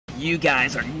You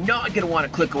guys are not going to want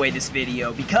to click away this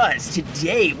video because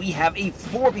today we have a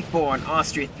 4v4 on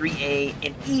Austria 3A,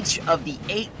 and each of the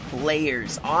 8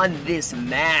 players on this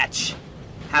match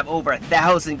have over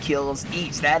 1,000 kills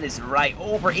each. That is right,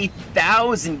 over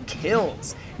 1,000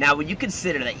 kills. Now when you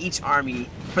consider that each army,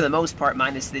 for the most part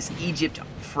minus this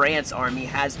Egypt-France army,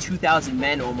 has 2,000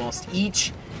 men almost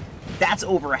each, that's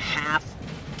over half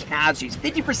casualties,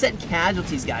 50%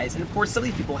 casualties, guys. And of course, some of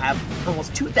these people have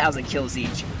almost 2,000 kills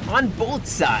each on both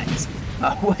sides.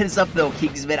 What is up, though,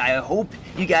 Kingston? I hope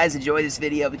you guys enjoy this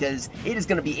video because it is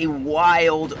going to be a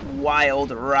wild,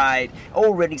 wild ride.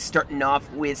 Already starting off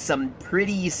with some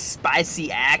pretty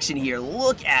spicy action here.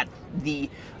 Look at the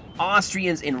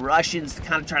Austrians and Russians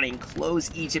kind of trying to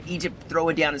enclose Egypt. Egypt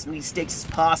throwing down as many sticks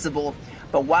as possible.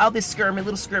 But while this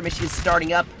little skirmish is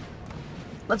starting up,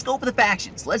 let's go over the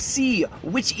factions. Let's see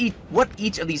what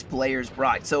each of these players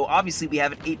brought. So obviously we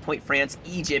have an 8-point France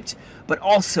Egypt, but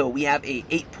also we have a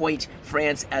 8-point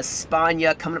France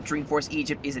España. Coming up to reinforce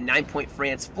Egypt is a 9-point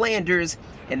France Flanders,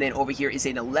 and then over here is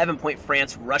an 11-point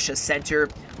France Russia center.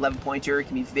 11-pointer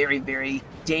can be very, very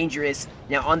dangerous.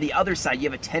 Now on the other side you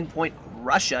have a 10-point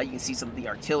Russia. You can see some of the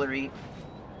artillery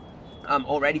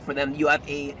already for them. You have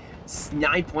a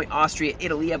 9-point Austria,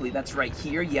 Italy, I believe that's right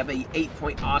here. You have a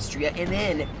 8-point Austria, and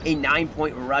then a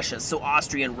 9-point Russia. So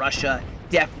Austria and Russia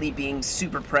definitely being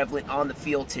super prevalent on the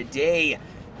field today.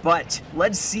 But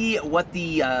let's see what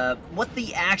the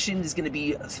action is going to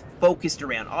be focused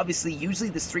around. Obviously, usually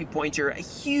this 3-pointer, a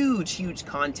huge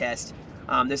contest.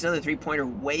 There's another 3-pointer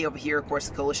way over here. Of course,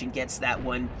 the coalition gets that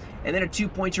one. And then a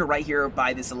 2-pointer right here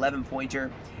by this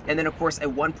 11-pointer. And then, of course, a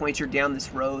 1-pointer down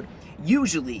this road.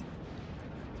 Usually,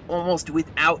 almost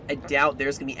without a doubt,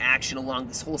 there's going to be action along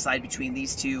this whole side between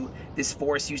these two. This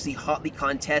forest usually hotly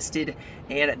contested,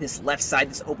 and at this left side,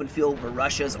 this open field where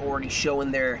Russia's already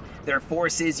showing their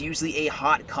forces, usually a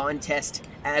hot contest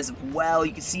as well.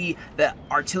 You can see the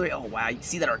artillery. Oh wow, you can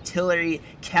see that artillery,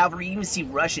 cavalry. You even see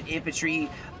Russian infantry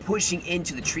pushing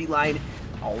into the tree line.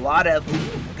 A lot of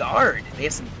guard. They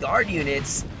have some guard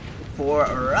units for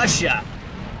Russia.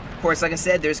 Of course, like I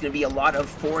said, there's going to be a lot of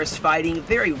forest fighting.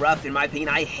 Very rough, in my opinion.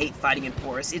 I hate fighting in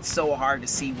forests. It's so hard to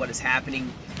see what is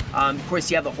happening. Of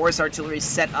course, you have the horse artillery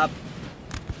set up.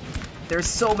 There's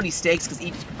so many stakes because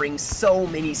Egypt brings so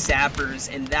many sappers,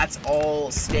 and that's all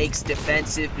stakes,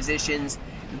 defensive positions.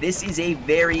 This is a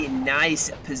very nice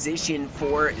position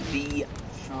for the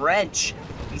French.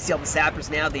 You see all the sappers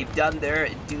now. They've done their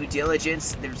due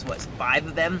diligence. There's, what, 5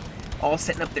 of them all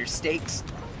setting up their stakes.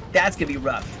 That's going to be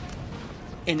rough.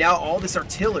 And now all this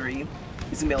artillery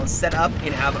is going to be able to set up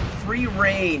and have free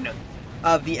reign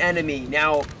of the enemy.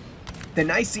 Now, the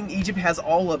nice thing, Egypt has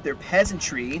all of their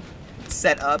peasantry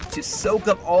set up to soak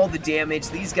up all the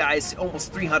damage. These guys,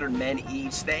 almost 300 men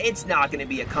each. It's not going to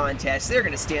be a contest. They're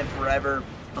going to stand forever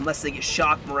unless they get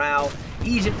shock morale.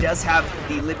 Egypt does have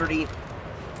the liberty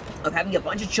of having a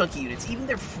bunch of chunky units. Even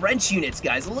their French units,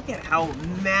 guys. Look at how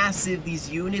massive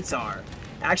these units are.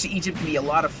 Actually, Egypt can be a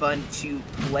lot of fun to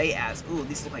play as. Ooh,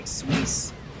 these look like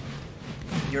Swiss.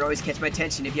 You'll always catch my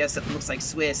attention if you have something that looks like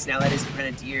Swiss. Now that is the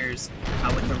Grenadiers.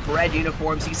 With their red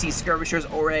uniforms, you see skirmishers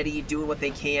already doing what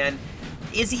they can.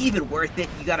 Is it even worth it?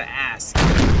 You gotta ask.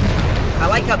 I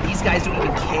like how these guys don't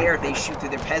even care if they shoot through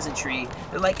their peasantry.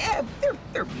 They're like,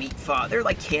 they're meat fodder. They're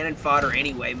like cannon fodder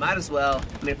anyway. Might as well.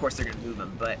 I mean, of course, they're gonna move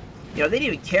them, but, you know, they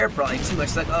didn't even care probably too much.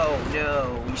 It's like, oh,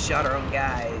 no, we shot our own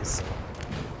guys.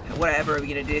 Whatever are we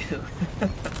gonna do?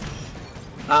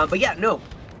 But yeah, no.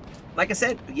 Like I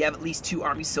said, you have at least 2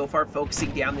 armies so far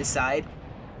focusing down this side.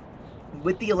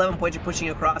 With the 11-pointer pushing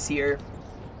across here,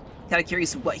 kind of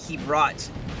curious what he brought.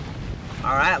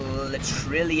 Alright,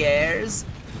 Letrilliers.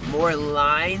 More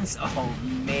lines. Oh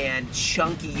man,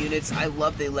 chunky units. I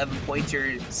love the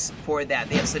 11-pointers for that.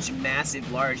 They have such massive,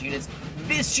 large units.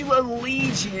 Vistula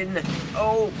Legion.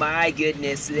 Oh my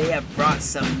goodness, they have brought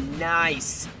some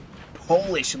nice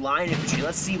Polish line infantry.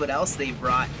 Let's see what else they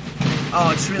brought.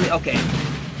 Oh, it's really okay.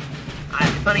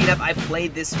 Funny enough, I've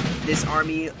played this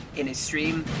army in a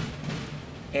stream,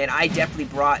 and I definitely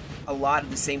brought a lot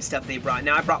of the same stuff they brought.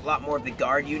 Now I brought a lot more of the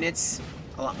guard units,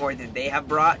 a lot more than they have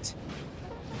brought,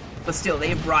 but still, they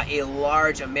have brought a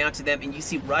large amount to them. And you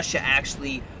see Russia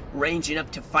actually ranging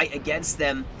up to fight against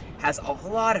them. Has a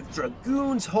lot of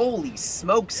dragoons. Holy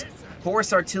smokes!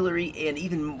 Horse artillery and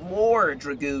even more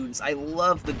dragoons. I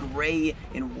love the gray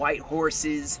and white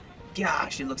horses.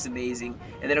 Gosh, it looks amazing.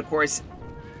 And then, of course,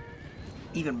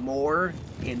 even more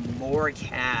and more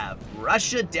cav.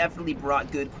 Russia definitely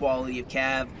brought good quality of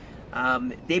cav.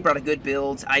 They brought a good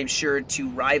build, I'm sure, to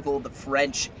rival the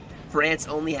French. France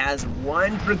only has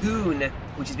 1 dragoon,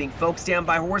 which is being focused down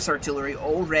by horse artillery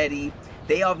already.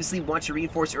 They obviously want to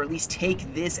reinforce or at least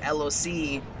take this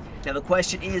LOC. Now the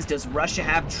question is, does Russia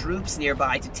have troops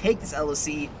nearby to take this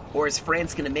LOC, or is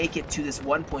France going to make it to this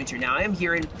one-pointer? Now I am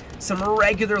hearing some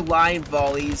regular line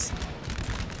volleys.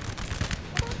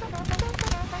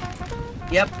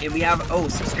 Yep, and we have, oh,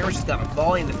 some skirmishers got a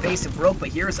volley in the face and broke, but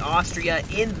here's Austria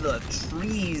in the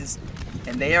trees,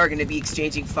 and they are going to be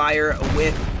exchanging fire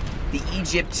with the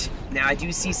Egypt. Now I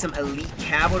do see some elite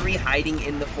cavalry hiding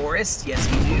in the forest. Yes,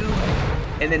 we do.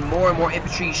 And then more and more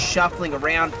infantry shuffling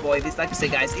around. Boy, this, like I say,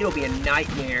 guys, it'll be a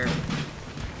nightmare.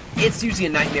 It's usually a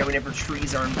nightmare whenever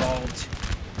trees are involved.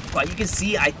 But you can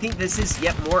see, I think this is,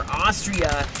 yep, more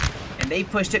Austria. And they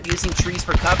pushed up using trees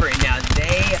for cover. And now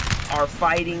they are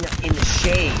fighting in the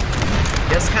shade.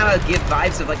 Does kind of give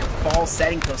vibes of like a fall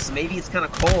setting though. So maybe it's kind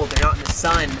of cold. They're not in the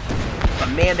sun. But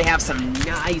man, they have some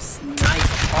nice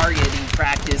targeting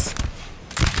practice.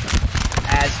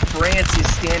 As France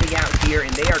is standing out here,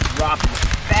 and they are dropping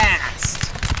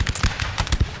fast.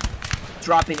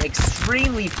 Dropping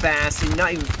extremely fast and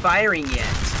not even firing yet.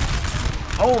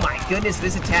 Oh my goodness,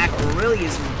 this attack really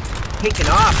is kicking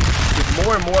off with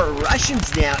more and more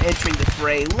Russians now entering the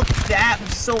fray. Look at that,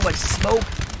 so much smoke.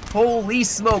 Holy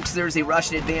smokes, there's a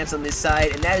Russian advance on this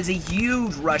side, and that is a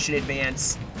huge Russian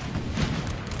advance.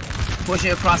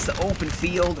 Pushing across the open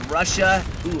field, Russia.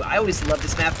 Ooh, I always love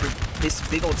this map for this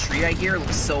big old tree right here. It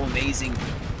looks so amazing.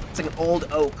 It's like an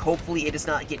old oak. Hopefully it does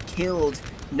not get killed,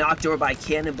 knocked over by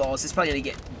cannonballs. It's probably going to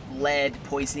get lead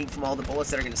poisoning from all the bullets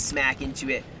that are going to smack into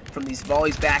it from these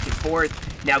volleys back and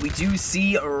forth. Now we do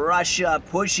see Russia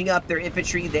pushing up their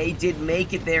infantry. They did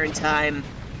make it there in time.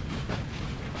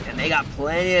 And they got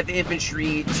plenty of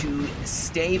infantry to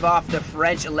stave off the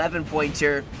French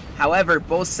 11-pointer. However,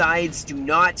 both sides do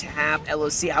not have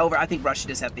LOC. However, I think Russia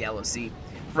does have the LOC.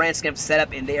 France is going to have to set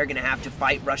up, and they are going to have to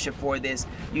fight Russia for this.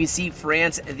 You can see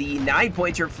France, the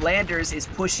 9-pointer, Flanders, is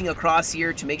pushing across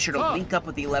here to make sure to link up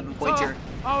with the 11-pointer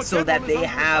so that they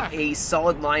have a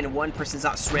solid line and one person's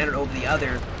not surrounded over the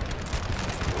other.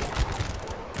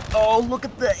 Oh, look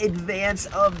at the advance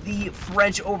of the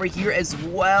French over here as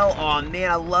well. Oh, man,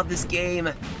 I love this game.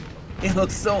 It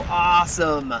looks so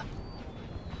awesome.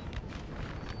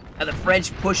 Now the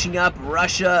French pushing up,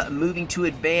 Russia moving to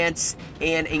advance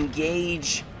and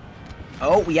engage.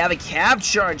 Oh, we have a cav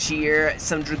charge here.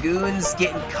 Some dragoons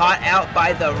getting caught out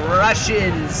by the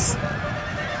Russians.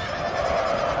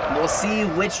 We'll see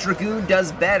which dragoon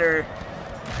does better.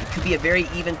 It could be a very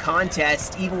even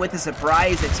contest. Even with a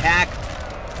surprise attack,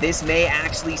 this may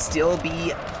actually still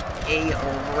be a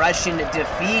Russian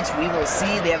defeat. We will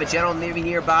see. They have a general maybe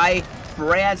nearby.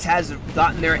 France has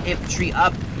gotten their infantry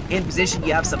up in position.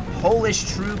 You have some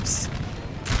Polish troops.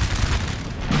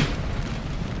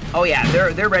 Oh yeah,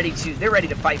 they're ready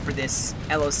to fight for this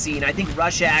LOC, and I think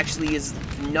Russia actually is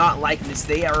not liking this.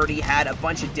 They already had a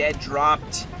bunch of dead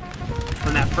dropped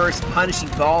from that first punishing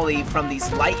volley from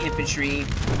these light infantry,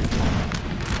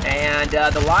 and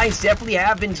the lines definitely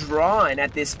have been drawn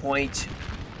at this point.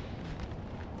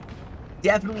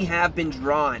 Definitely have been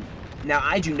drawn. Now,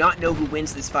 I do not know who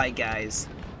wins this fight, guys.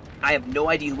 I have no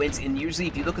idea who wins, and usually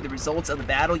if you look at the results of the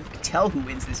battle, you can tell who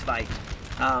wins this fight.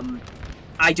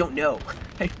 I don't know.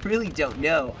 I really don't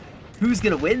know who's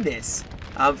going to win this.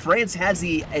 France has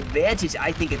the advantage,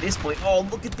 I think, at this point. Oh,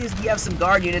 look at this. We have some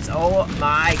guard units. Oh,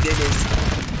 my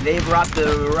goodness. They brought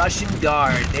the Russian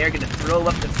guard. They're going to throw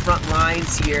up the front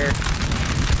lines here.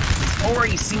 It's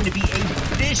already seemed to be a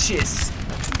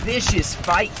vicious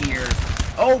fight here.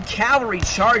 Oh, cavalry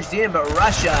charged in, but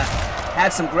Russia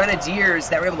had some grenadiers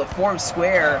that were able to form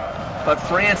square. But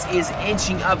France is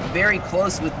inching up very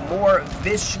close with more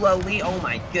Vishla. Oh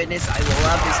my goodness, I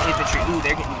love this infantry. Ooh,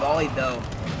 they're getting volleyed though.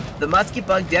 The musket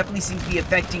bug definitely seems to be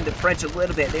affecting the French a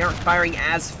little bit. They aren't firing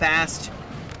as fast,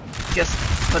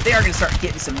 but they are going to start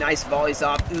getting some nice volleys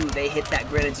off. Ooh, they hit that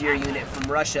grenadier unit from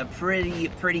Russia.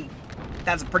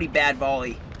 That's a pretty bad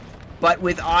volley. But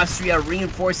with Austria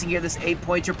reinforcing here, this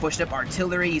 8-pointer pushing up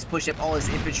artillery, he's pushing up all his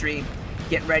infantry.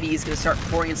 Get ready, he's going to start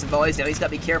pouring in some volleys. Now he's got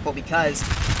to be careful because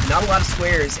not a lot of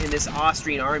squares in this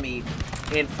Austrian army.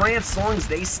 And France, as long as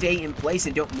they stay in place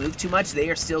and don't move too much,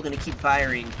 they are still going to keep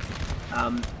firing.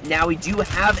 Now we do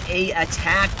have a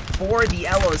attack for the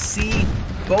LOC.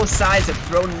 Both sides have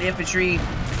thrown in infantry. In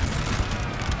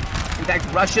fact,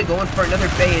 Russia going for another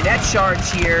bayonet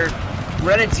charge here.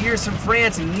 Grenadiers from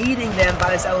France meeting them by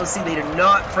this LOC.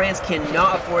 France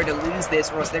cannot afford to lose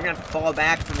this, or else they're going to have to fall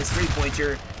back from this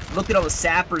 3-pointer. Look at all the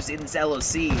sappers in this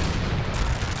LOC.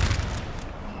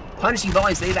 Punishing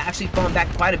volleys, they've actually fallen back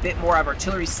quite a bit more. Of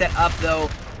artillery set up, though.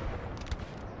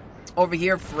 Over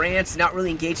here, France not really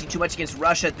engaging too much against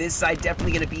Russia. This side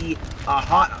definitely going to be a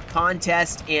hot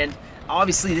contest, and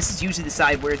Obviously, this is usually the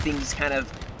side where things kind of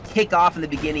kick off in the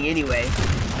beginning anyway.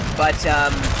 But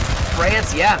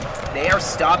France, yeah, they are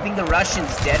stopping the Russians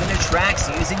dead in their tracks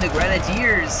using the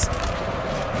Grenadiers.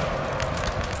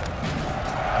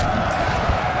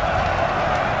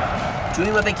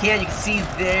 Doing what they can. You can see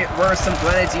there were some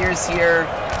Grenadiers here.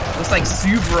 Looks like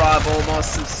Suvorov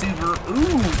almost. Some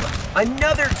Ooh!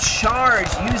 Another charge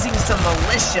using some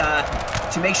militia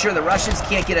to make sure the Russians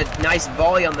can't get a nice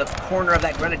volley on the corner of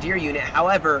that Grenadier unit.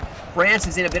 However, France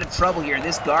is in a bit of trouble here.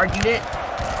 This Guard unit,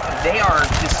 they are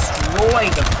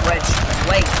destroying the French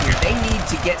flank here. They need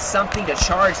to get something to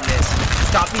charge this.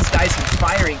 Stop these guys from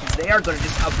firing because they are going to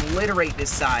just obliterate this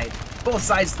side. Both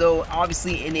sides, though,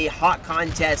 obviously in a hot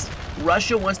contest.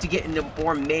 Russia wants to get into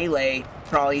more melee,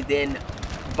 probably, than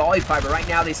volley fire. But right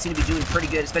now, they seem to be doing pretty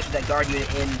good, especially that Guard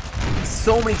unit. And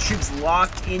so many troops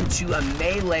locked into a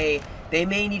melee. They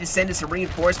may need to send in some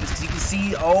reinforcements because you can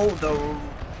see,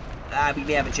 we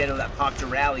may have a general that popped a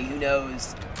rally. Who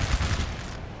knows?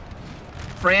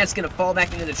 France going to fall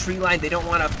back into the tree line. They don't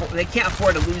want to. They can't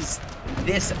afford to lose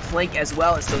this flank as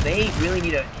well. So they really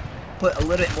need to put a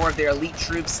little bit more of their elite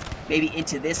troops maybe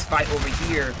into this fight over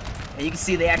here. And you can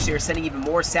see they actually are sending even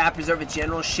more SAP reserve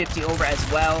generals shifting over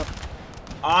as well.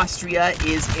 Austria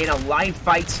is in a line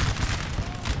fight.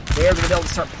 They're going to be able to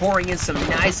start pouring in some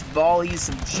nice volleys,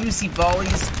 some juicy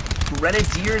volleys.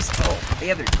 Grenadiers. Oh, they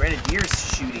have their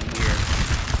Grenadiers shooting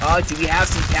here. Do we have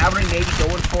some cavalry maybe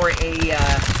going for a...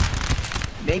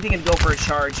 maybe going to go for a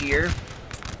charge here.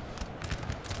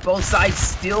 Both sides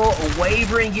still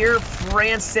wavering here.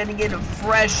 France sending in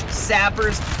fresh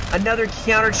sappers. Another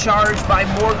counter charge by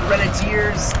more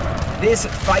Grenadiers. This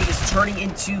fight is turning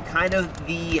into kind of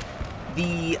the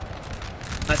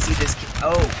let's see this.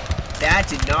 Oh, that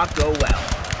did not go well.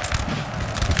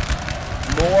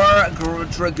 More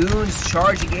Dragoons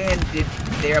charging in.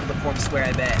 They're able to form square,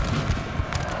 I bet.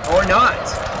 Or not.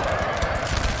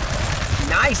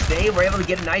 Nice, they were able to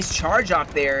get a nice charge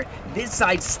off there. This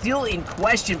side's still in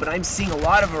question, but I'm seeing a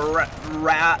lot of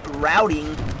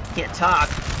routing. Can't talk.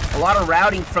 A lot of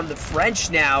routing from the French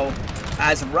now,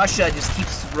 as Russia just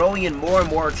keeps throwing in more and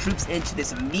more troops into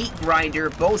this meat grinder.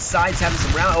 Both sides having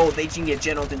some round. Oh, they can get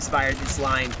general to inspire this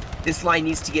line. This line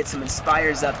needs to get some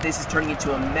inspires up. This is turning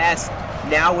into a mess.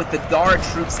 Now with the Guard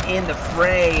troops in the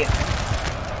fray,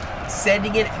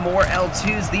 sending in more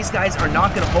L2s. These guys are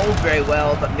not going to hold very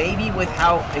well, but maybe with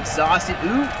how exhausted...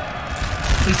 Ooh!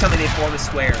 Please tell me they form a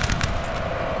square.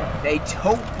 They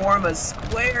don't form a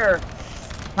square.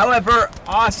 However,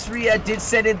 Austria did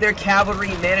send in their cavalry,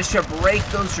 managed to break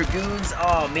those Dragoons.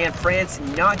 Oh man, France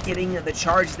not getting the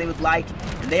charges they would like,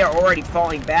 and they are already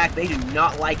falling back. They do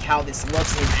not like how this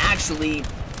looks, and actually,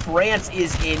 France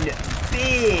is in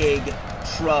big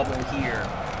trouble here.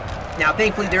 Now,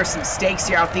 thankfully, there are some stakes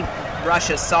here. I don't think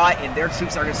Russia saw it, and their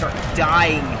troops are going to start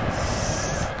dying.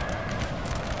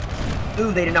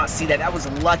 Ooh, they did not see that. That was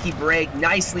a lucky break.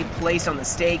 Nicely placed on the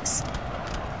stakes.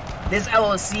 This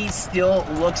LOC still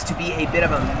looks to be a bit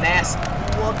of a mess.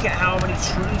 Look at how many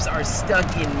troops are stuck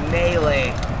in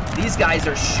melee. These guys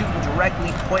are shooting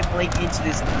directly point blank into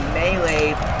this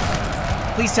melee.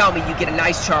 Please tell me you get a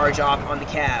nice charge off on the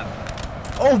cav.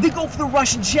 Oh, they go for the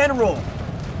Russian general.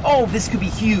 Oh, this could be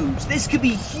huge. This could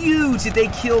be huge if they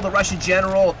kill the Russian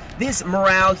general. This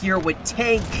morale here would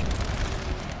tank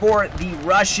for the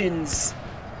Russians.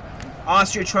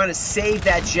 Austria trying to save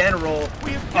that general.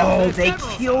 Oh, they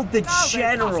killed the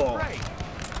general.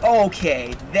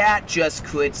 Okay, that just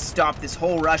could stop this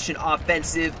whole Russian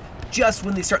offensive. Just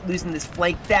when they start losing this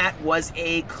flank, that was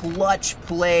a clutch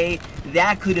play.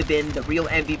 That could have been the real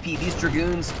MVP. These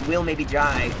Dragoons will maybe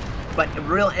die, but the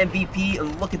real MVP,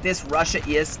 and look at this, Russia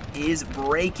is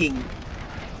breaking.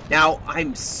 Now,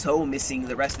 I'm so missing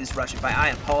the rest of this Russian fight. I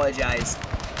apologize.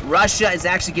 Russia is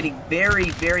actually getting very,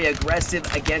 very aggressive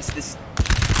against this.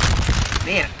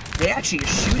 Man, they actually are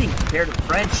shooting compared to the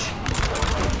French.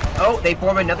 Oh, they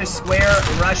form another square.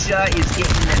 Russia is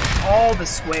getting all the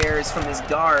squares from this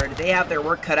Guard. They have their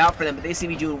work cut out for them, but they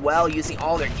seem to be doing well using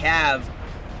all their cav.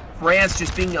 France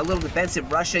just being a little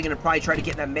defensive. Russia going to probably try to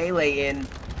get that melee in.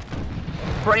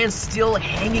 France still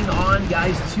hanging on,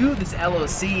 guys, to this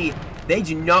LOC. They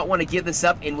do not want to give this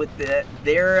up, and with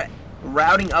their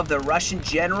routing of the Russian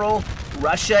general,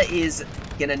 Russia is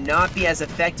going to not be as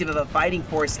effective of a fighting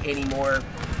force anymore.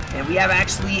 And we have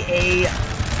actually a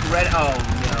red... Oh,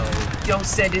 no. Don't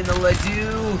send in the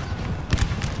Ledoux.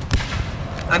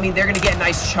 I mean, they're going to get a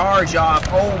nice charge off.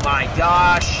 Oh, my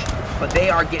gosh. But they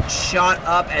are getting shot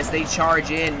up as they charge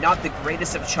in. Not the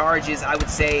greatest of charges, I would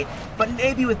say. But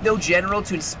maybe with no general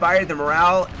to inspire the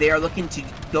morale, they are looking to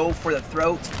go for the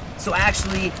throat. So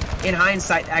actually, in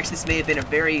hindsight, actually this may have been a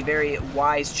very, very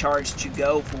wise charge to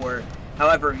go for.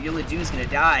 However, your Ledoux's going to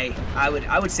die. I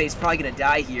would say he's probably going to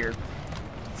die here.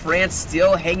 France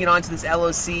still hanging on to this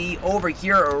LOC. Over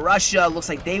here, Russia looks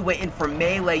like they went in for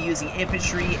melee using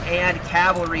infantry and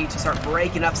cavalry to start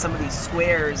breaking up some of these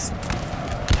squares.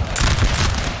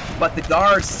 But the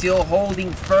Guards still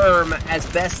holding firm as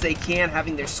best they can,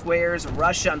 having their squares.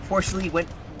 Russia, unfortunately, went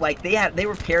like they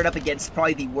were paired up against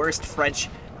probably the worst French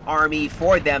army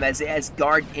for them, as it has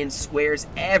Guard in squares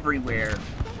everywhere.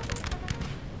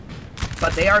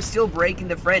 But they are still breaking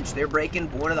the French. They're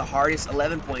breaking one of the hardest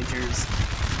 11-pointers.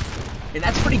 And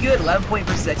that's pretty good, 11-point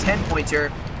versus a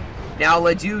 10-pointer. Now,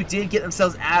 Ledoux did get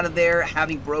themselves out of there,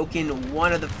 having broken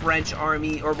one of the French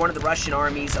army, or one of the Russian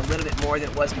armies, a little bit more than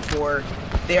it was before.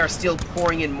 They are still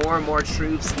pouring in more and more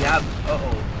troops. Yep,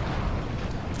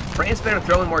 France better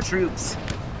throw in more troops.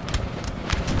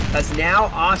 Because now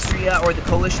Austria, or the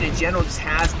coalition in general, just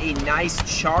has a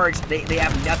nice charge. They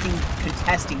have nothing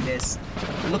contesting this.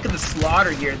 Look at the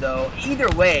slaughter here, though. Either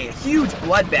way, a huge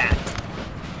bloodbath.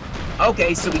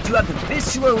 Okay, so we do have the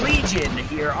Vistula Legion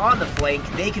here on the flank.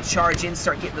 They could charge in,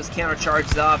 start getting those counter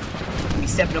charges off. We'll be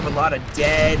stepping over a lot of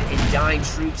dead and dying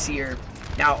troops here.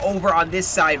 Now, over on this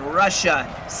side, Russia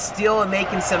still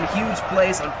making some huge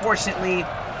plays. Unfortunately,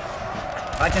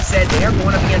 like I said, they are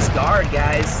going up against Guard,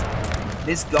 guys.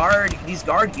 These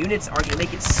Guard units are going to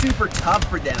make it super tough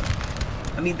for them.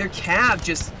 I mean, their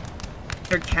cav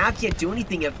can't do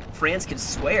anything if France can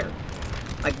swear.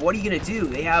 Like, what are you going to do?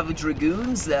 They have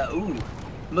Dragoons,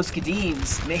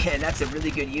 Muscadines. Man, that's a really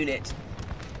good unit.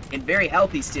 And very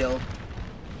healthy still.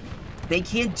 They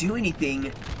can't do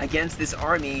anything against this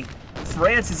army.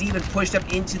 France is even pushed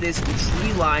up into this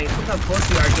tree line. Look how close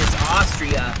we are against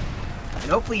Austria. And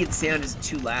hopefully the sound isn't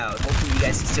too loud. Hopefully you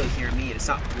guys can still hear me and it's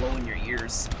not blowing your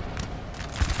ears.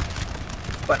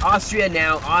 But Austria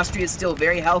is still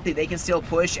very healthy. They can still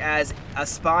push, as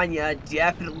España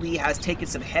definitely has taken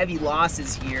some heavy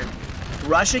losses here.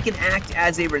 Russia can act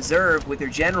as a reserve with their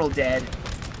general dead.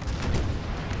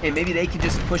 And maybe they can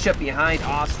just push up behind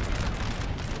Austria.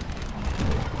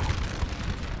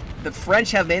 The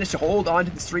French have managed to hold on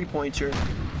to this 3-pointer.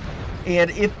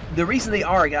 And if the reason they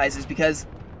are, guys, is because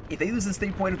if they lose this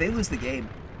 3-pointer, they lose the game.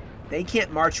 They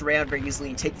can't march around very easily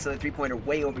and take this other 3-pointer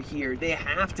way over here. They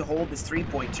have to hold this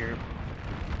 3-pointer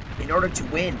in order to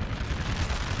win.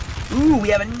 Ooh, we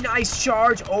have a nice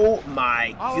charge. Oh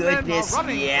my goodness.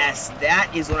 Yes,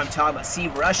 that is what I'm talking about. See,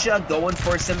 Russia going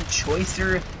for some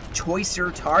choicer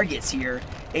targets here.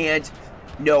 And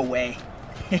no way.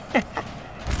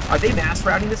 Are they mass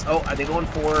routing this? Oh, are they going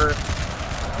for...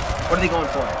 What are they going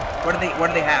for? What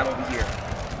do they have over here?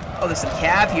 Oh, there's some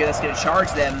cav here that's going to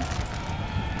charge them.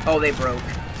 Oh, they broke.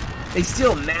 They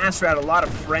still mass route a lot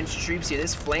of French troops here.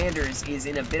 This Flanders is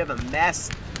in a bit of a mess,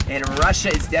 and Russia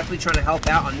is definitely trying to help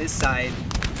out on this side.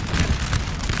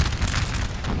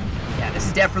 Yeah, this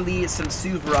is definitely some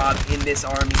Suvorov in this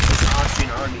army, this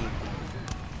Austrian army.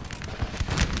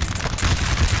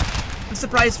 I'm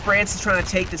surprised France is trying to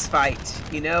take this fight.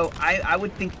 You know, I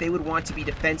would think they would want to be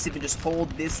defensive and just hold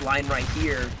this line right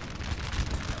here.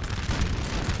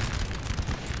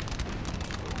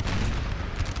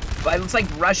 But it looks like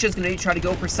Russia's going to try to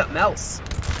go for something else.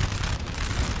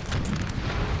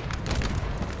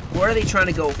 What are they trying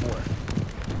to go for?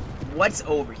 What's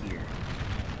over here?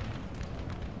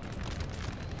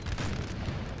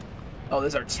 Oh,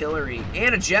 there's artillery.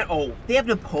 And a jet. Oh, they have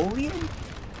Napoleon?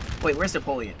 Wait, where's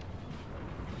Napoleon?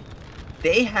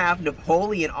 They have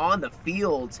Napoleon on the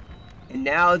field. And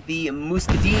now the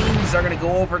Muscadines are going to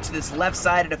go over to this left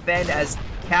side to defend as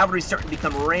cavalry's starting to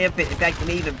become rampant. In fact, they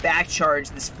may even back charge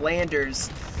this Flanders.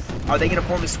 Are they going to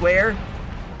form a square?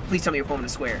 Please tell me you're forming a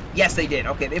square. Yes, they did.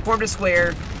 Okay, they formed a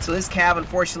square. So this cav,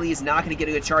 unfortunately, is not going to get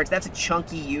a good charge. That's a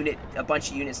chunky unit, a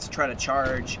bunch of units to try to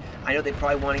charge. I know they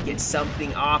probably want to get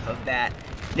something off of that.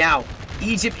 Now,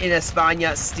 Egypt and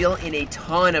España still in a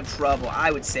ton of trouble,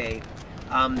 I would say.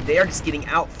 They are just getting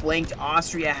outflanked.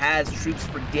 Austria has troops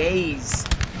for days.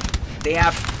 They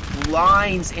have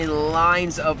lines and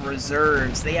lines of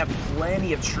reserves. They have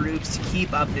plenty of troops to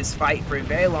keep up this fight for a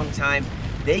very long time.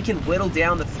 They can whittle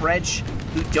down the French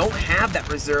who don't have that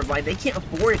reserve line. They can't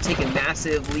afford to take a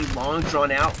massively long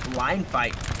drawn out line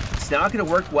fight. It's not going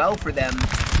to work well for them.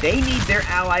 They need their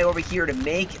ally over here to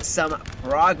make some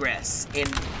progress. And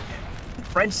the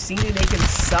French seem to be making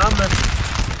some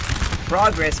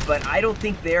progress, but I don't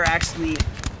think they're actually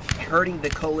hurting the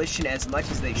coalition as much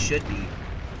as they should be.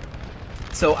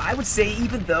 So I would say,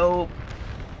 even though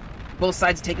both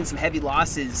sides taking some heavy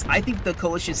losses. I think the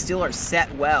coalition still are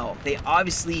set well. They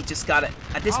obviously just gotta,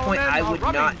 at this point, I would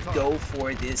not go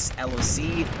for this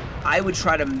LOC. I would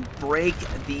try to break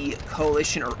the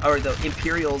coalition or the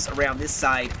Imperials around this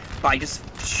side by just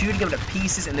shooting them to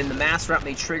pieces, and then the mass rout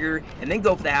may trigger, and then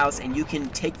go for the house, and you can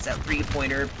take that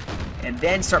 3-pointer, and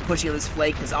then start pushing on this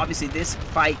flank, because obviously this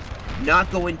fight not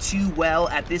going too well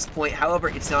at this point. However,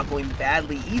 it's not going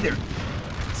badly either.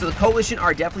 So the coalition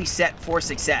are definitely set for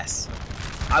success.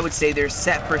 I would say they're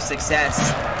set for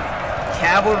success.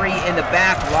 Cavalry in the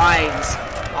back lines.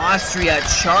 Austria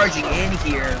charging in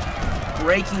here,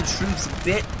 breaking troops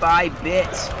bit by bit.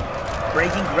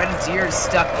 Breaking grenadiers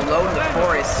stuck alone in the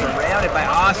forest, surrounded by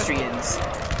Austrians.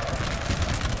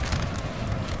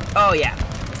 Oh yeah,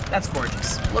 that's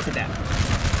gorgeous. Look at that.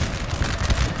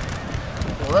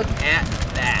 Look at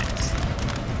that.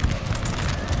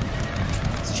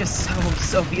 It's just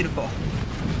so beautiful.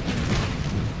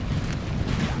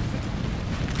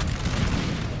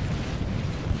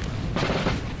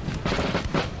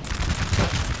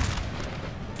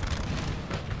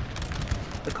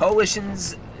 The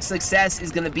coalition's success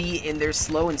is going to be in their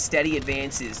slow and steady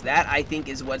advances. That, I think,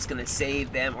 is what's going to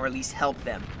save them, or at least help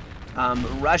them.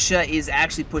 Russia is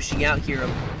actually pushing out here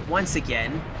once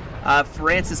again.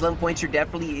 France's 11 pointer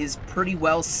definitely is pretty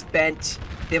well spent.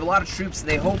 They have a lot of troops, and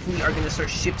they hopefully are going to start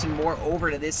shifting more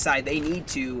over to this side. They need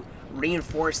to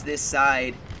reinforce this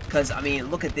side, because, I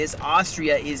mean, look at this.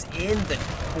 Austria is in the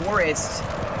forest.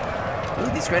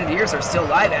 Ooh, these grenadiers are still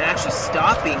alive and actually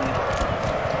stopping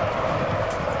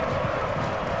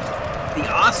the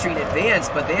Austrian advance,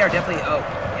 but they are definitely... Oh,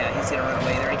 yeah, he's going to run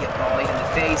away. They're going to get volleyed in the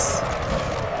face.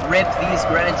 Rip these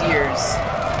grenadiers.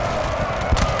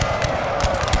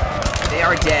 They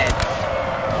are dead.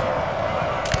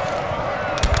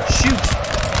 Shoot!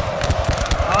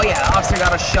 Oh yeah, the officer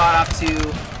got a shot off too.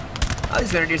 Oh,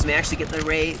 these grenadiers may actually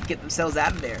get themselves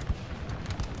out of there.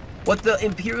 What the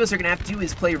Imperials are going to have to do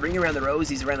is play ring around the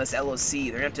rosies around this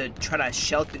LOC. They're going to have to try to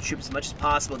shelter the troops as much as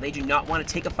possible. They do not want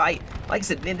to take a fight. Like I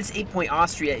said, man, this 8-point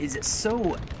Austria is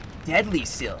so deadly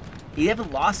still. They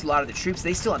haven't lost a lot of the troops.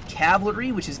 They still have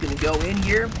cavalry, which is going to go in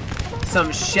here.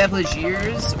 Some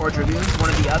chevaliers or dragoons, one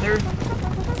or the other.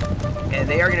 And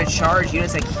they are going to charge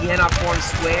units that cannot form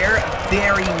square.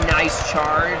 Very nice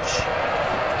charge.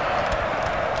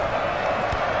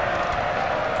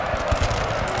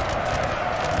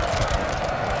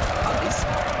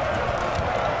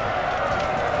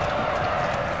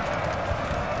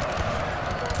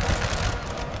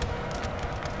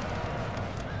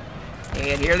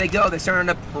 And here they go. They're starting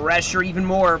to pressure even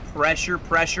more. Pressure,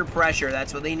 pressure, pressure.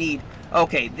 That's what they need.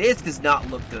 Okay, this does not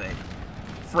look good.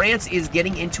 France is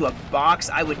getting into a box.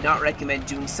 I would not recommend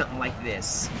doing something like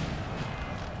this.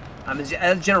 As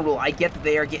a general rule, I get that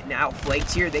they are getting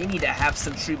outflanked here. They need to have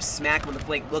some troops smack on the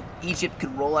flank. Look, Egypt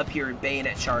could roll up here and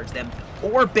bayonet charge them.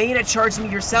 Or bayonet charge them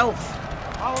yourself.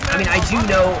 I mean, I do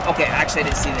know... Okay, actually, I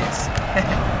didn't see this.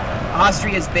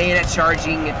 Austria's bayonet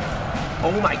charging...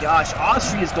 Oh my gosh,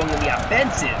 Austria is going on the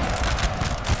offensive.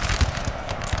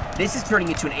 This is turning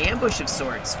into an ambush of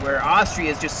sorts, where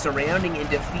Austria is just surrounding and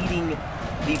defeating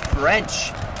the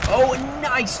French. Oh, a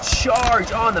nice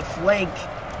charge on the flank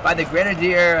by the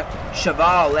Grenadier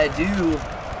Cheval Ledoux.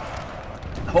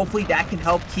 Hopefully that can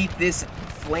help keep this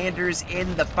Flanders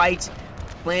in the fight.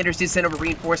 Flanders did send over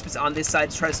reinforcements on this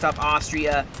side to try to stop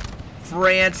Austria.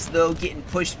 France, though, getting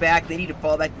pushed back. They need to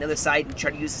fall back to the other side and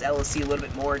try to use this LOC a little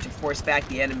bit more to force back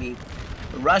the enemy.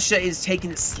 Russia is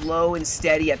taking it slow and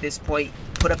steady at this point.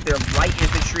 Put up their light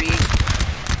infantry.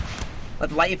 Let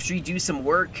the light infantry do some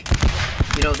work.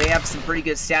 You know, they have some pretty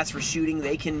good stats for shooting.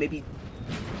 They can maybe,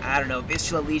 I don't know,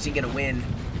 Vistula Legion get a win.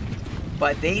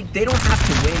 But they don't have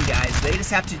to win, guys. They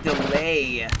just have to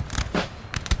delay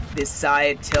this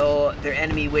side till their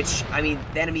enemy, which, I mean,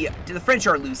 the French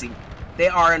are losing. They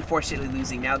are unfortunately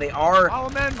losing. Now, they are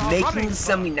making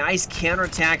some nice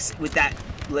counterattacks with that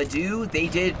Ledoux. They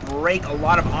did break a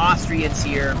lot of Austrians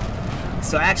here.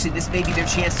 So actually, this may be their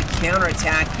chance to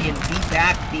counterattack and beat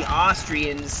back the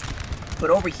Austrians. But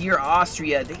over here,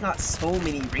 Austria, they got so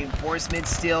many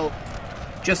reinforcements still.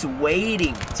 Just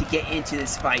waiting to get into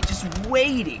this fight. Just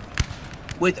waiting.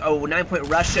 With, 9-point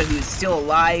Russia, who's still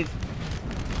alive.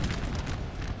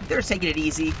 They're taking it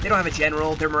easy. They don't have a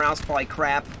general. Their morale's probably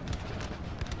crap.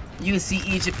 You can see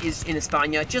Egypt is in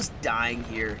España just dying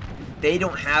here. They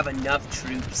don't have enough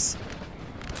troops.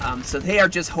 So they are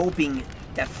just hoping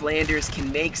that Flanders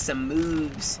can make some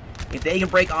moves. If they can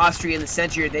break Austria in the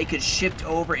center, they could shift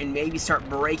over and maybe start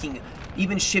breaking,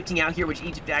 even shifting out here, which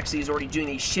Egypt actually is already doing.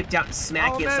 They shift out and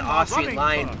smack against the Austrian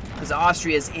line, because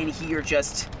Austria is in here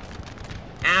just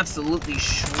absolutely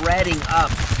shredding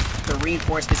up the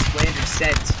reinforcements Flanders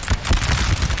sent.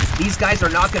 These guys are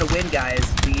not going to win, guys.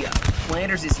 The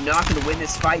Flanders is not going to win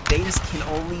this fight. They just can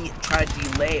only try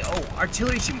to delay. Oh,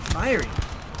 artillery should be firing.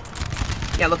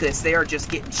 Yeah, look at this. They are just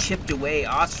getting chipped away.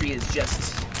 Austria's a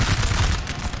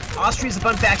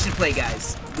fun faction to play,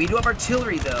 guys. We do have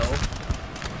artillery, though.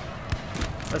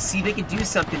 Let's see if they can do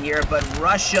something here, but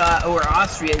Russia or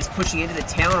Austria is pushing into the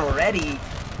town already.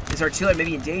 This artillery may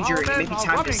be in danger, and it may be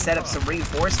time to set up some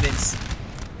reinforcements.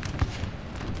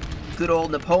 Good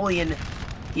old Napoleon.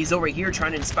 He's over here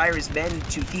trying to inspire his men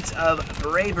to feats of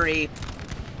bravery.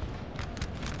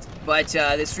 But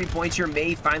this 3-pointer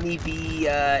may finally be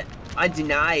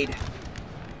undenied.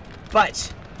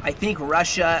 But I think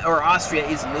Russia or Austria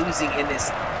is losing in this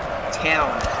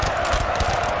town.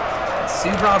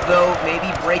 Suvorov, though, may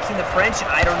be breaking the French.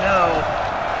 I don't know.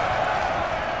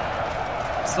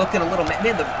 It's looking a little...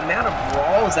 Man, the amount of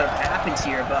brawls that have happened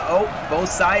here. But, oh, both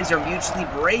sides are mutually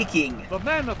breaking. The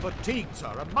men are fatigued,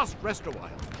 sir, and must rest a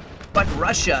while. But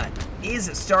Russia is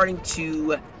starting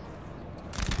to...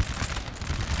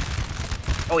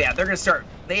 Oh, yeah, they're going to start...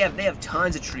 They have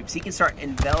tons of troops. He can start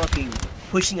enveloping,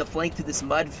 pushing a flank through this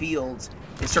mud field,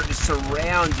 and start just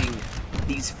surrounding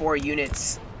these 4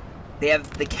 units. They have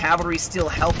the cavalry still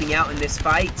helping out in this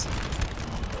fight.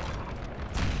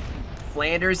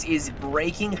 Flanders is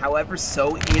breaking, however,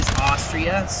 so is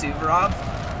Austria, Suvorov.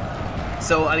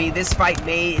 So, I mean, this fight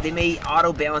they may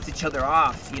auto-balance each other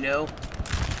off, you know?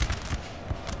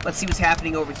 Let's see what's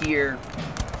happening over here.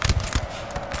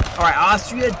 Alright,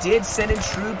 Austria did send in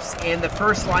troops, and the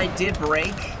first line did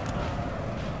break.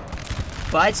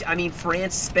 But, I mean,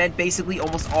 France spent basically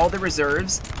almost all the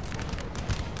reserves.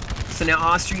 So now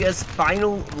Austria's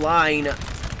final line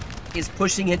is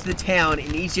pushing into the town,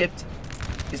 and Egypt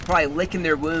is probably licking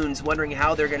their wounds, wondering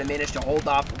how they're going to manage to hold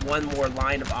off one more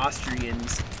line of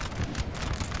Austrians.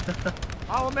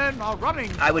 Our men are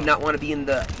running. I would not want to be in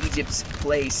the Egypt's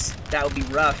place. That would be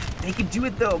rough. They can do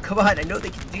it, though. Come on, I know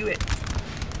they can do it.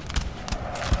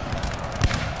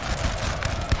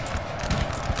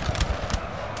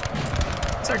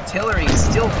 This artillery is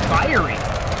still firing.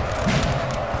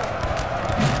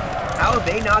 How have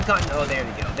they not gotten... Oh, there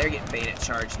we go. They're getting bayonet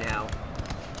charged now.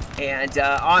 And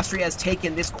Austria has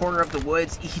taken this corner of the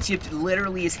woods. Egypt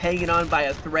literally is hanging on by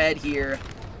a thread here.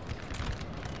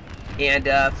 And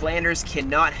Flanders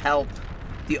cannot help.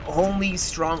 The only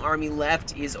strong army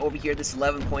left is over here, this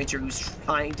 11-pointer who's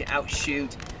trying to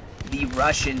outshoot the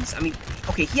Russians. I mean,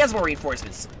 okay, he has more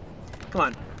reinforcements. Come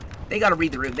on. They got to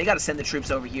read the room. They got to send the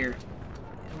troops over here.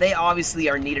 They obviously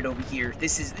are needed over here.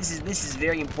 This is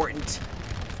very important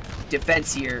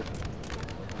defense here.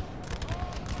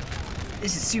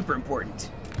 This is super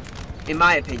important, in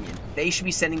my opinion. They should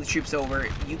be sending the troops over.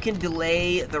 You can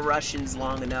delay the Russians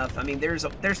long enough. I mean, there's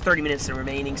 30 minutes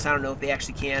remaining, so I don't know if they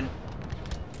actually can.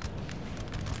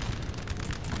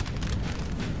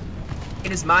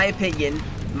 It is my opinion,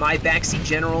 my backseat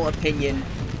general opinion,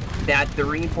 that the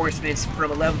reinforcements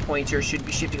from 11-pointer should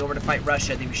be shifting over to fight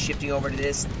Russia. They were shifting over to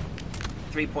this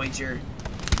 3-pointer.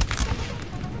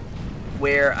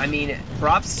 Where, I mean,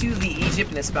 props to the Egypt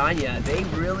and España. They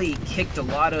really kicked a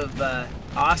lot of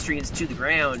Austrians to the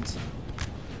ground,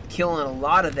 killing a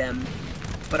lot of them.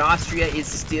 But Austria is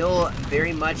still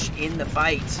very much in the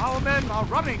fight. Our men are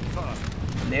running, sir.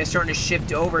 And they're starting to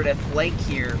shift over to flank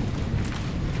here.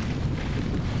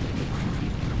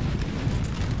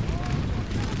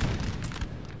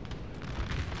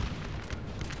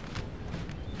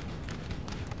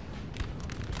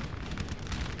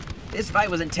 This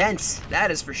fight was intense, that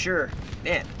is for sure.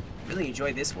 Man, really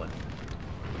enjoyed this one.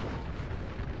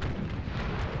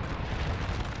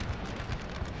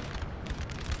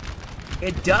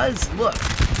 It does look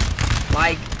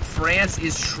like France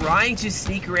is trying to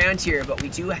sneak around here, but we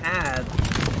do have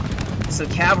some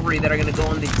cavalry that are going to go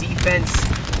on the defense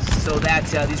so that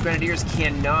these grenadiers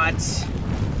cannot,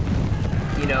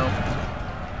 you know,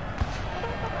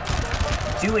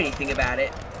 do anything about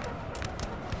it.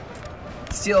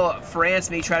 Still, France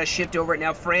may try to shift over it.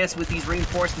 Now, France, with these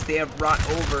reinforcements they have brought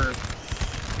over,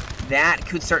 that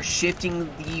could start shifting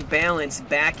the balance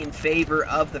back in favor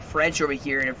of the French over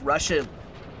here. And if Russia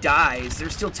dies,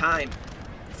 there's still time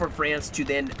for France to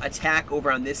then attack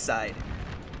over on this side.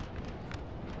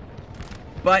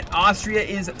 But Austria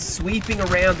is sweeping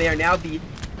around. They are now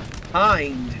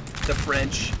behind the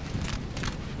French.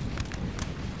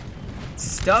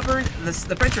 Stubborn.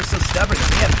 The French are so stubborn that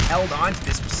they have held on to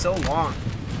this for so long.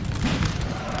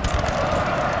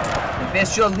 The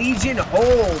Bestial Legion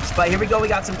holds, but here we go. We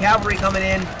got some cavalry coming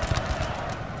in,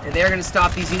 and they're going to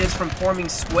stop these units from forming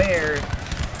square.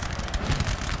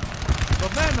 The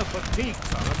men are fatigued,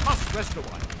 sir, and must rest a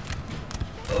while.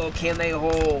 Oh, can they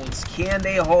hold? Can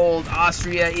they hold?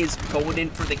 Austria is going in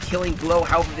for the killing blow.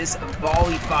 However, this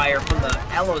volley fire from the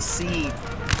LOC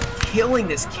killing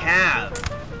this cav.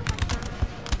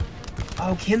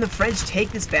 Oh, can the French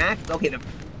take this back? Okay,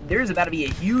 there's about to be a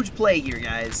huge play here,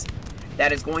 guys,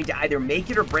 that is going to either make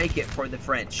it or break it for the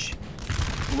French.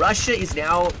 Russia is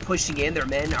now pushing in. Their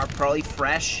men are probably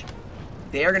fresh.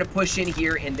 They are going to push in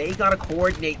here, and they got to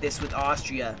coordinate this with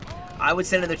Austria. I would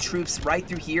send in the troops right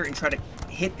through here and try to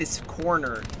hit this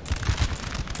corner.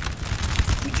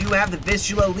 We do have the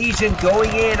Vistula Legion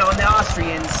going in on the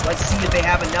Austrians. Let's see if they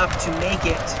have enough to make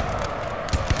it.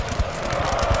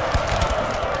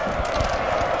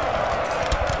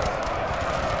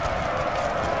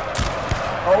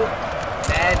 Oh,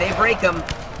 they break them.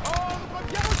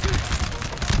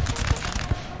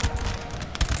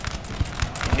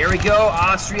 Here we go.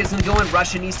 Austria's gonna go in.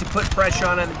 Russia needs to put pressure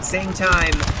on them at the same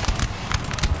time.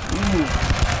 Ooh.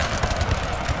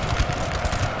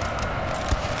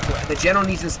 The general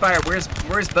needs to inspire.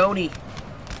 Where's Boney?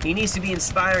 He needs to be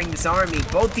inspiring this army.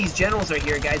 Both these generals are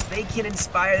here, guys. They can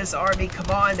inspire this army.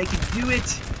 Come on, they can do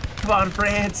it. Come on,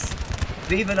 France.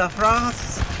 Vive la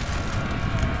France.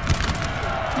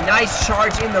 Nice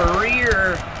charge in the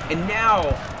rear. And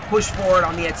now push forward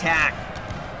on the attack.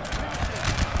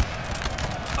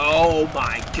 Oh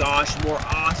my gosh, more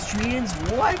Austrians?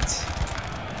 What?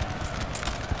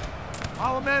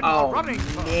 Our men are running.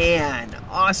 Oh man,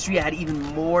 Austria had even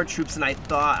more troops than I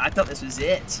thought. I thought this was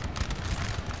it.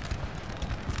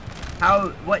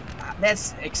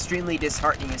 That's extremely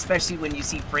disheartening, especially when you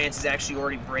see France is actually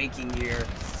already breaking here.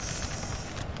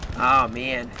 Oh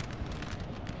man.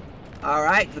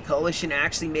 Alright, the coalition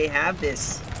actually may have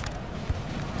this.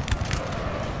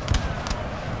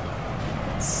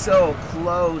 So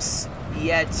close,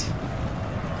 yet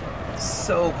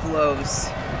so close.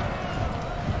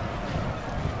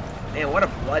 Man, what a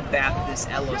bloodbath this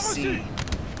LOC.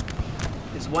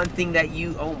 There's one thing that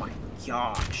oh my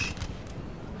gosh.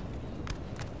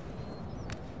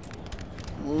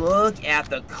 Look at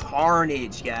the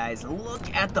carnage, guys.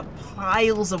 Look at the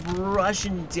piles of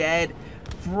Russian dead,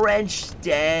 French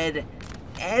dead,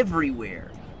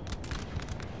 everywhere.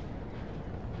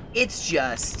 It's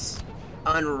just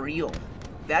unreal.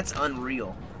 That's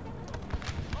unreal.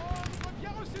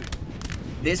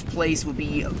 This place would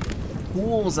be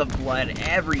pools of blood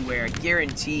everywhere,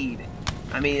 guaranteed.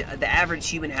 I mean, the average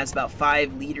human has about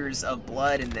 5 liters of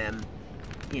blood in them.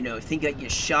 You know, think that you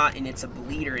shot and it's a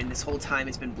bleeder, and this whole time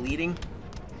it's been bleeding.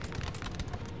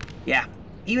 Yeah,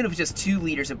 even if it's just 2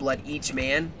 liters of blood each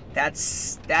man, that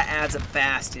adds up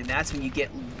fast, and that's when you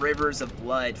get rivers of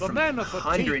blood from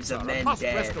hundreds of men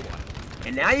dead.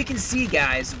 And now you can see,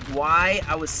 guys, why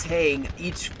I was saying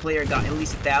each player got at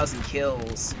least 1,000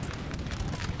 kills.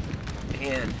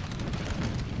 Man.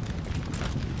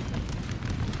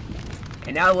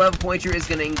 And now the level pointer is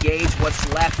going to engage what's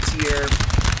left here.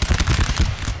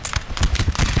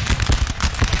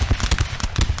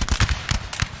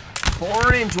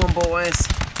 Pour into them, boys.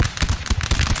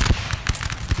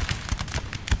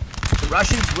 The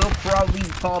Russians will probably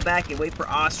fall back and wait for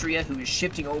Austria, who is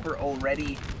shifting over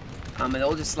already. And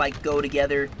they'll just, like, go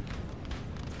together.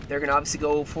 They're going to obviously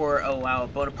go for, oh, wow,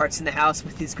 Bonaparte's in the house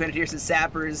with his grenadiers and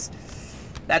sappers.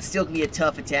 That's still going to be a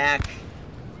tough attack.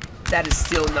 That is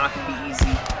still not going to be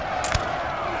easy.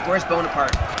 Where's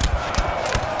Bonaparte?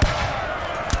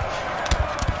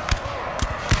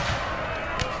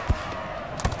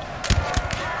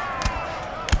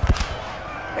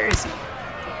 Where is he?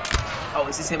 Oh,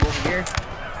 is this him over here?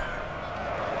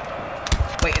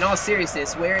 Wait, in all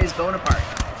seriousness, where is Bonaparte?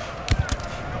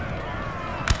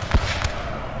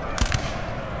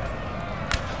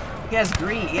 He has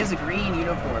green. He has a green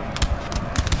uniform.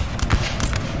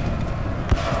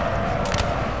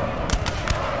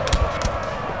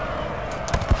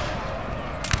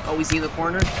 Oh, is he in the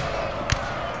corner?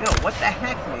 No, what the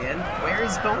heck, man? Where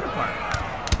is Bonaparte?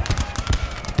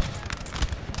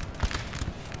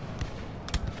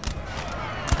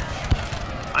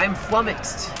 I'm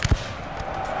flummoxed.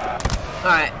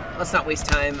 Alright, let's not waste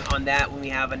time on that when we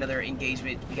have another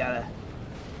engagement. We gotta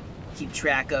keep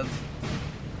track of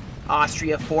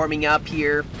Austria forming up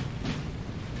here.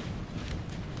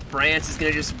 France is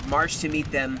gonna just march to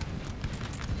meet them.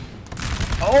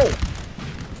 Oh!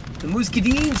 The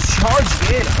Muscadines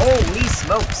charged in. Holy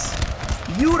smokes.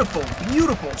 Beautiful,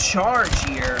 beautiful charge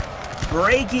here.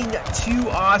 Breaking 2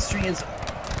 Austrians.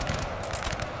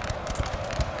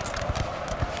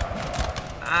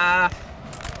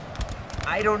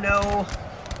 I don't know.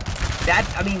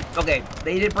 I mean, okay,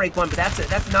 they did break 1, but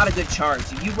that's not a good charge.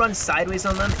 If you run sideways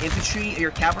on them, infantry, your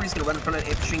cavalry's gonna run in front of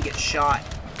infantry and get shot.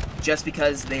 just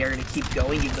because they are going to keep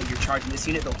going, even though you're charging this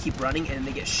unit, they'll keep running, and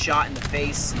they get shot in the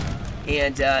face.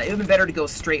 And it would have been better to go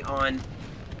straight on.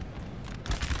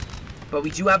 But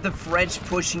we do have the French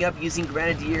pushing up using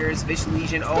Grenadiers, Visual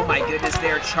Legion. Oh my goodness,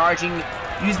 they're charging,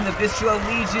 using the Visual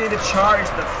Legion to charge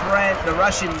the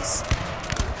Russians.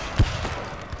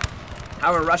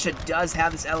 However, Russia does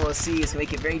have this LOC. It's going to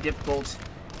make it very difficult.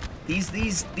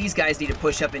 These guys need to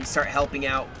push up and start helping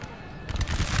out.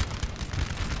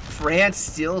 France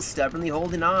still stubbornly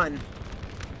holding on.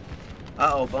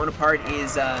 Uh-oh, Bonaparte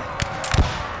is,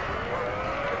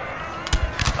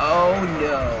 oh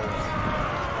no.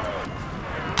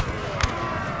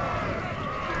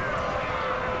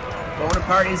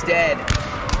 Bonaparte is dead.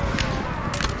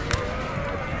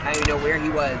 I don't even know where he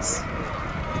was.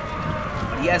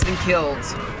 But he has been killed.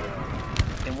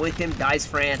 And with him dies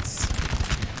France.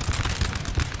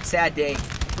 Sad day.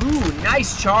 Ooh,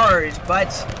 nice charge,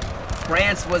 but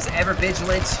France was ever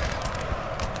vigilant.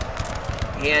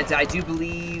 And I do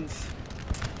believe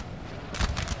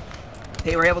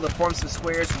they were able to form some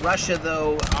squares. Russia,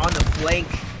 though, on the flank.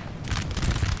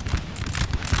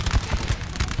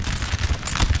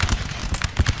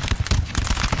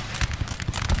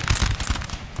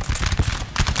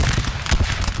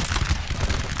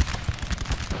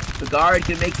 The Guard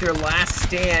can make their last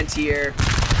stand here.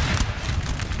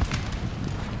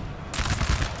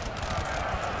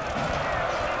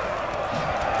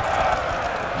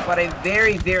 But a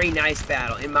very, very nice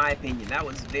battle, in my opinion. That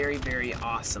was very, very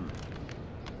awesome.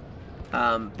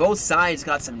 Both sides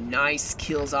got some nice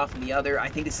kills off of the other. I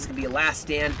think this is going to be a last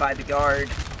stand by the Guard.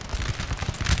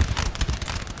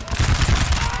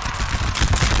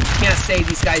 You can't say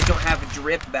these guys don't have a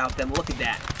drip about them. Look at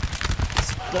that.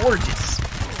 It's gorgeous.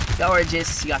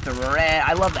 Gorgeous. You got the red.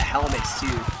 I love the helmets, too.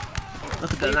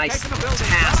 Look at the nice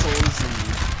tassels and...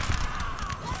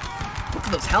 Look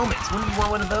at those helmets. Wouldn't you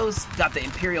want one of those? Got the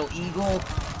Imperial Eagle.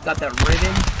 Got that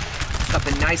ribbon. Got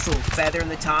the nice little feather in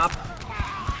the top.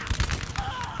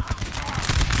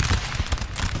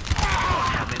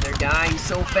 I mean, they're dying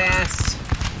so fast.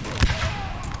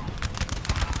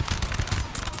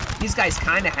 These guys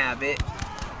kind of have it,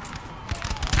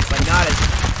 but not as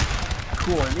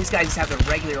cool. And these guys just have the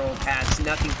regular old hats.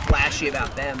 Nothing flashy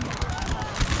about them.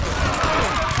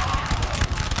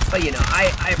 But you know,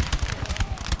 I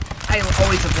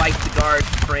always have liked the Guard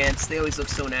from France. They always look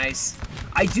so nice.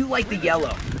 I do like the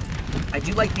yellow. I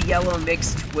do like the yellow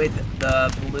mixed with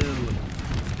the blue.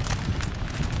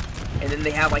 And then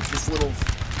they have like this little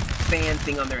fan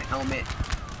thing on their helmet.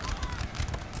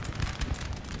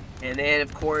 And then,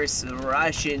 of course, the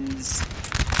Russians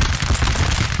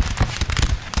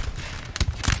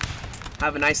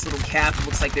have a nice little cap. It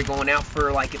looks like they're going out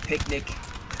for like a picnic.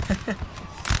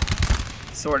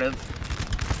 Sort of.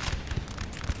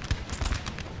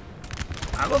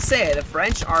 I will say, the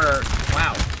French are,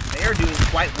 wow, they are doing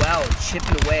quite well,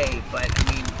 chipping away, but, I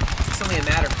mean, it's only a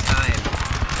matter of time.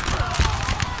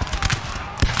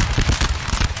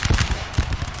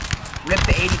 Rip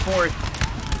the 84th.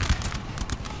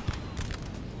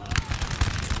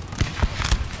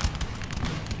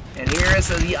 And here is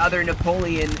the other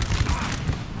Napoleon.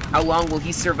 How long will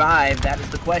he survive? That is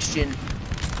the question.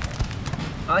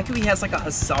 I like how he has like a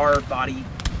hussar body,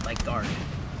 like, guard.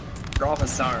 They're all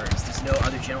hussars. There's no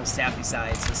other general staff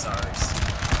besides hussars.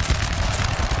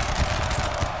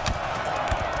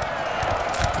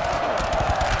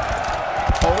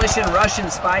 Polish and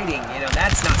Russians fighting. You know,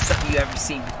 that's not something you've ever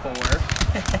seen before.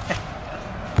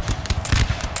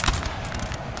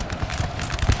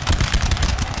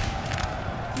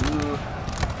 Ooh.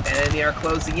 And they are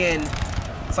closing in.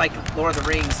 It's like Lord of the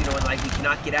Rings, you know, when like, we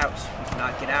cannot get out. We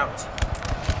cannot get out.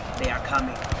 They are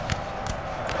coming.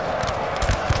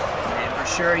 And for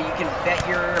sure, you can bet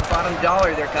your bottom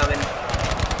dollar they're coming.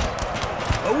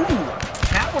 Ooh,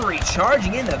 cavalry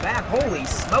charging in the back. Holy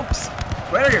smokes.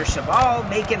 Predator Cheval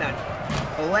making a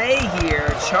play here,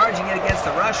 charging it against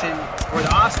the Russian, or the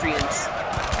Austrians.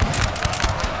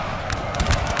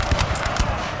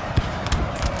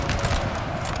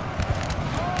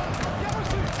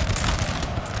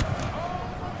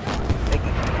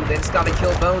 They just gotta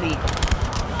kill Boney.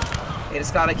 They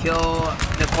just gotta kill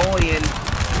Napoleon.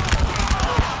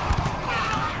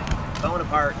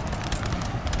 Bonaparte.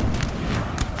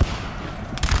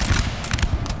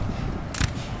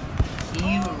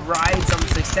 He rides on the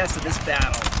success of this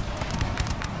battle.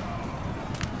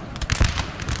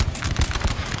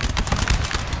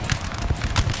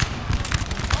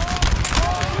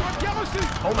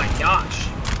 Oh my gosh.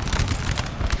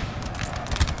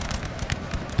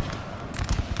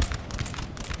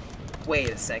 Wait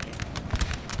a second.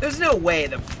 There's no way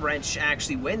the French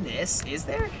actually win this, is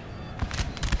there?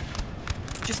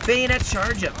 Just bayonet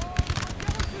charge them.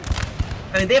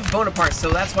 I mean, they have Bonaparte,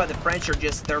 so that's why the French are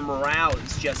just, their morale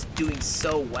is just doing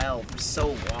so well for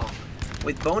so long.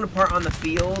 With Bonaparte on the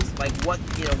field, like, what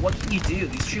can you do?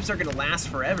 These troops are going to last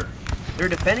forever. They're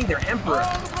defending their emperor.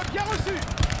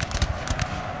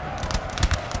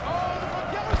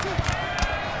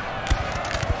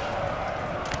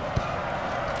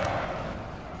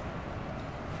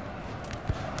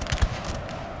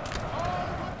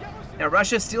 Now,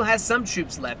 Russia still has some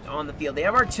troops left on the field. They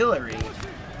have artillery.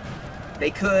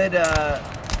 They could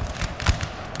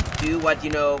do what,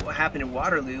 happened in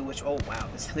Waterloo, which, oh, wow,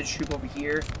 this other troop over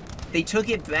here. They took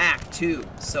it back, too.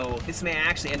 So this may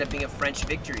actually end up being a French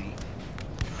victory.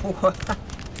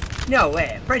 No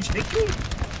way. French victory?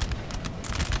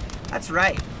 That's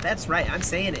right. That's right. I'm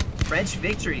saying it. French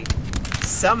victory.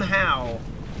 Somehow,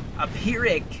 a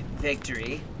Pyrrhic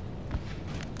victory.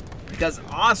 Because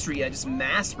Austria just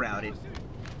mass routed.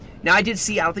 Now, I did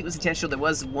see, I don't think it was intentional, there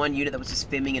was one unit that was just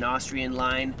fimming an Austrian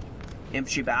line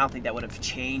infantry, but I don't think that would have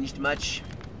changed much.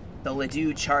 The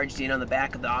Ledoux charged in on the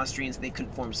back of the Austrians, they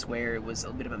couldn't form square, it was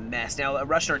a bit of a mess. Now,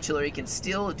 Russian artillery can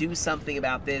still do something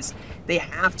about this. They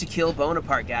have to kill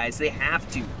Bonaparte, guys, they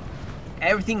have to.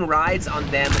 Everything rides on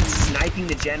them sniping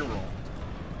the general.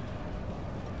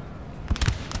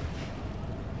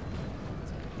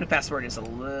 I'm gonna fast forward just a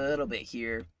little bit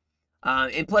here.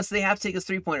 And plus, they have to take this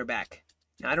three-pointer back.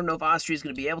 Now, I don't know if Austria is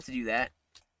going to be able to do that.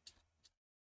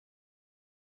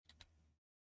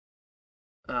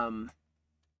 Yeah,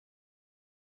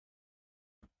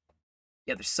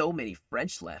 there's so many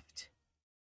French left.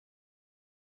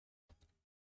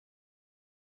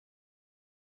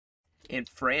 And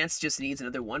France just needs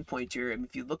another one-pointer. I mean,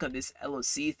 if you look on this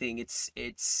LOC thing, it's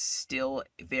still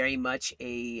very much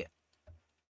a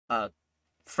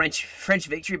French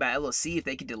victory by LOC if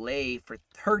they could delay for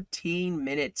 13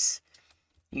 minutes.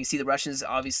 You can see the Russians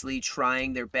obviously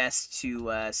trying their best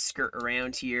to skirt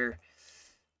around here.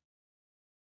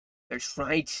 They're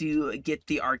trying to get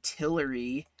the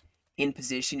artillery in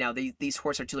position. Now, these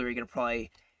horse artillery are going to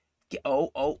probably get...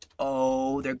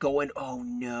 Oh, they're going... Oh,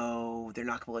 no. They're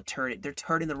not going to turn it. They're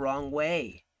turning the wrong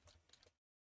way.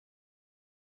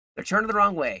 They're turning the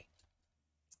wrong way.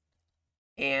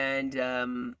 And,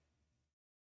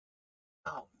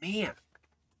 oh, man.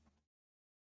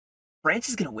 France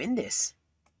is going to win this.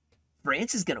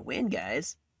 France is going to win,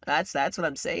 guys. That's what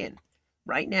I'm saying.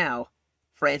 Right now,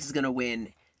 France is going to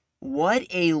win. What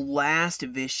a last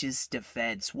vicious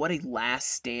defense. What a last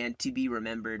stand to be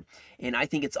remembered. And I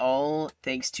think it's all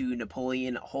thanks to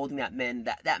Napoleon holding that men.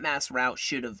 That mass rout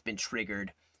should have been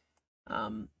triggered.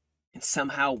 And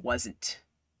somehow wasn't.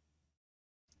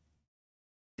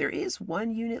 There is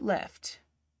one unit left.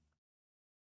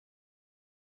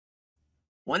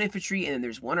 One infantry, and then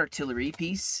there's one artillery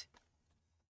piece,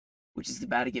 which is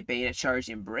about to get bayonet charged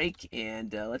and break.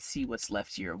 And let's see what's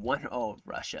left here. Oh,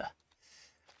 Russia.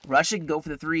 Russia can go for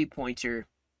the three-pointer.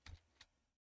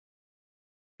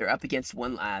 They're up against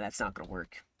one. That's not going to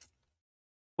work.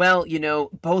 Well,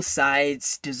 both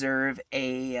sides deserve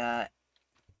a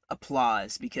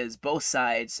applause because both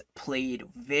sides played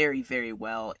very, very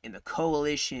well in the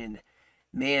coalition.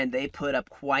 Man, they put up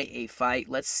quite a fight.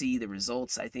 Let's see the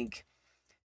results. I think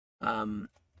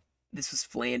this was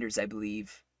Flanders, I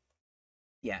believe.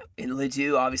 Yeah, and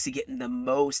Ledoux obviously getting the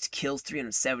most kills,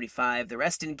 375. The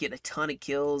rest didn't get a ton of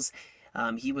kills.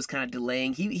 He was kind of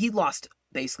delaying. He lost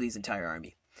basically his entire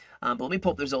army. But let me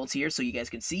pull up the results here so you guys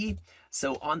can see.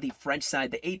 So on the French side,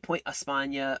 the 8-point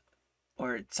España,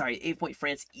 8-point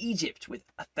France, Egypt with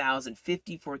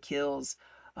 1,054 kills.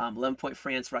 11-point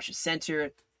France, Russia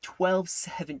Center,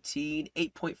 1217,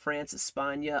 8-point France,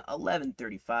 España,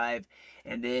 1135,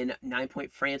 and then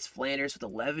 9-point France, Flanders with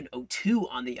 1102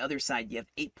 on the other side. You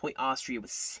have 8-point Austria with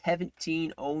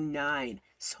 1709,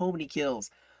 so many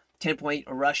kills. 10-point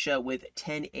Russia with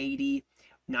 1080,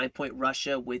 9-point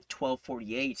Russia with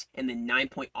 1248, and then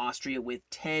 9-point Austria with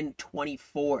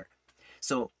 1024.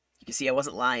 So you can see I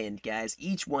wasn't lying, guys.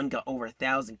 Each one got over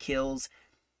 1,000 kills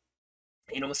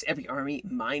in almost every army,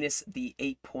 minus the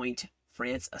 8-point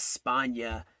France,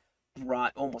 España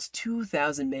brought almost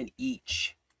 2,000 men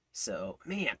each. So,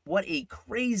 man, what a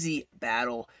crazy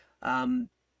battle. I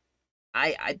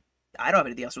don't have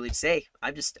anything else really to say.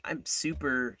 I'm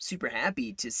super, super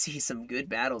happy to see some good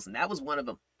battles, and that was one of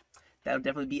them. That'll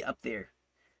definitely be up there.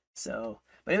 So,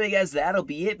 but anyway, guys, that'll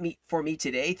be it for me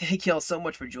today. Thank you all so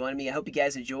much for joining me. I hope you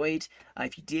guys enjoyed.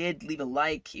 If you did, leave a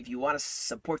like. If you want to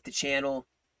support the channel,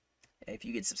 if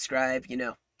you could subscribe,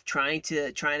 trying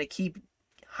to keep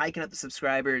hiking up the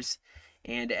subscribers.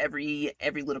 And every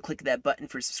little click of that button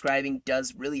for subscribing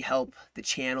does really help the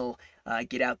channel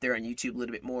get out there on YouTube a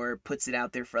little bit more, puts it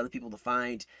out there for other people to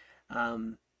find,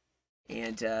 and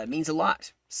means a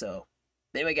lot. So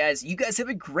anyway, guys, you guys have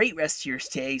a great rest of your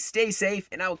day. Stay safe,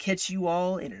 and I will catch you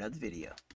all in another video.